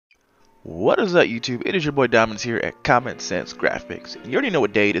What is up, YouTube? It is your boy Dominzs here at Common Sense Graphics. You already know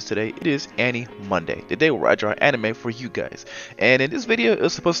what day it is today. It is Anime Monday, the day where I draw anime for you guys. And in this video,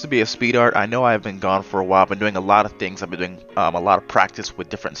 it's supposed to be a speed art. I know I've been gone for a while. I've been doing a lot of things. I've been doing a lot of practice with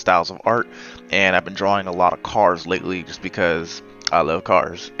different styles of art, and I've been drawing a lot of cars lately just because I love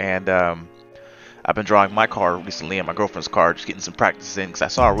cars. And I've been drawing my car recently and my girlfriend's car, just getting some practice in because I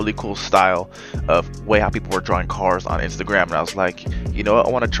saw a really cool style of way how people were drawing cars on Instagram, and I was like, you know what,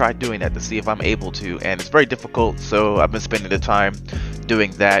 I want to try doing that to see if I'm able to, and it's very difficult, so I've been spending the time doing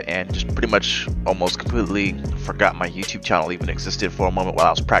that and just pretty much almost completely forgot my YouTube channel even existed for a moment while I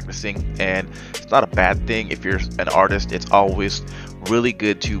was practicing. And it's not a bad thing if you're an artist. It's always really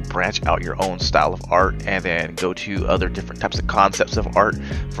good to branch out your own style of art and then go to other different types of concepts of art.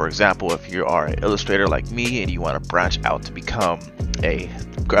 For example, if you are an illustrator like me and you want to branch out to become a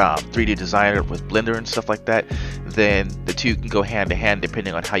 3D designer with Blender and stuff like that, then the two can go hand in hand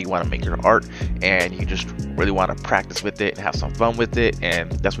depending on how you want to make your art, and you just really want to practice with it and have some fun with it. And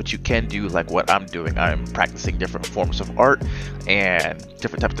that's what you can do, like what I'm doing. I'm practicing different forms of art and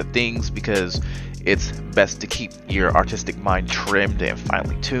different types of things because it's best to keep your artistic mind trimmed and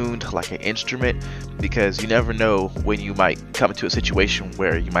finely tuned like an instrument, because you never know when you might come into a situation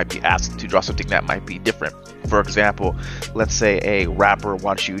where you might be asked to draw something that might be different. For example, let's say a rapper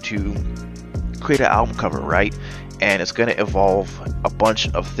wants you to create an album cover, right? And it's going to involve a bunch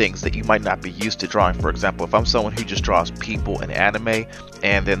of things that you might not be used to drawing. For example, if I'm someone who just draws people in anime,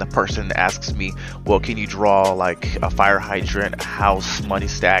 and then the person asks me, well, can you draw like a fire hydrant, a house, money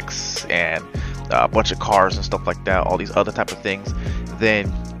stacks, and a bunch of cars and stuff like that, all these other type of things,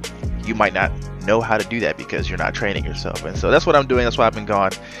 then you might not know how to do that because you're not training yourself. And so that's what I'm doing. That's why I've been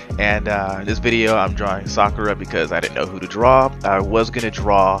gone. And in this video I'm drawing Sakura because I didn't know who to draw. I was gonna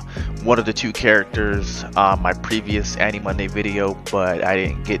draw one of the two characters on my previous Anime Monday video, but I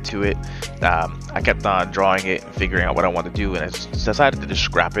didn't get to it. I kept on drawing it and figuring out what I want to do, and I just decided to just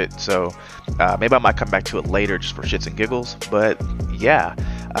scrap it. So maybe I might come back to it later just for shits and giggles. But yeah,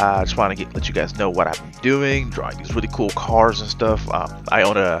 I just want to let you guys know what I've been doing, drawing these really cool cars and stuff. I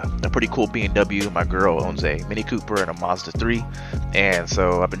own a pretty cool BMW. My girl owns a Mini Cooper and a Mazda 3, and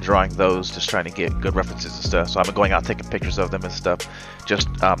so I've been drawing those, just trying to get good references and stuff. So I've been going out taking pictures of them and stuff, just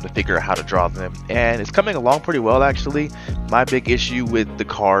to figure out how to draw them, and it's coming along pretty well actually. My big issue with the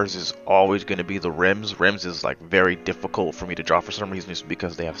cars is always going to be the rims. Rims is like very difficult for me to draw for some reason, just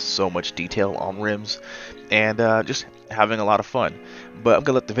because they have so much detail on rims, and just having a lot of fun. But I'm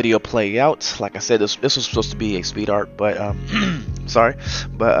gonna let the video play out. Like I said, this was supposed to be a speed art, but sorry.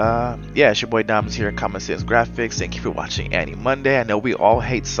 But yeah, it's your boy Dominzs here at Common Sense Graphics. Thank you for watching Anime Monday. I know we all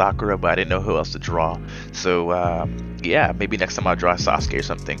hate Sakura, but I didn't know who else to draw. So yeah, maybe next time I'll draw Sasuke or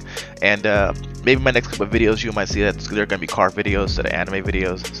something. And maybe my next couple of videos you might see that they're gonna be car videos instead of anime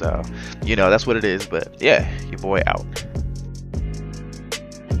videos. So you know, that's what it is. But yeah, your boy out.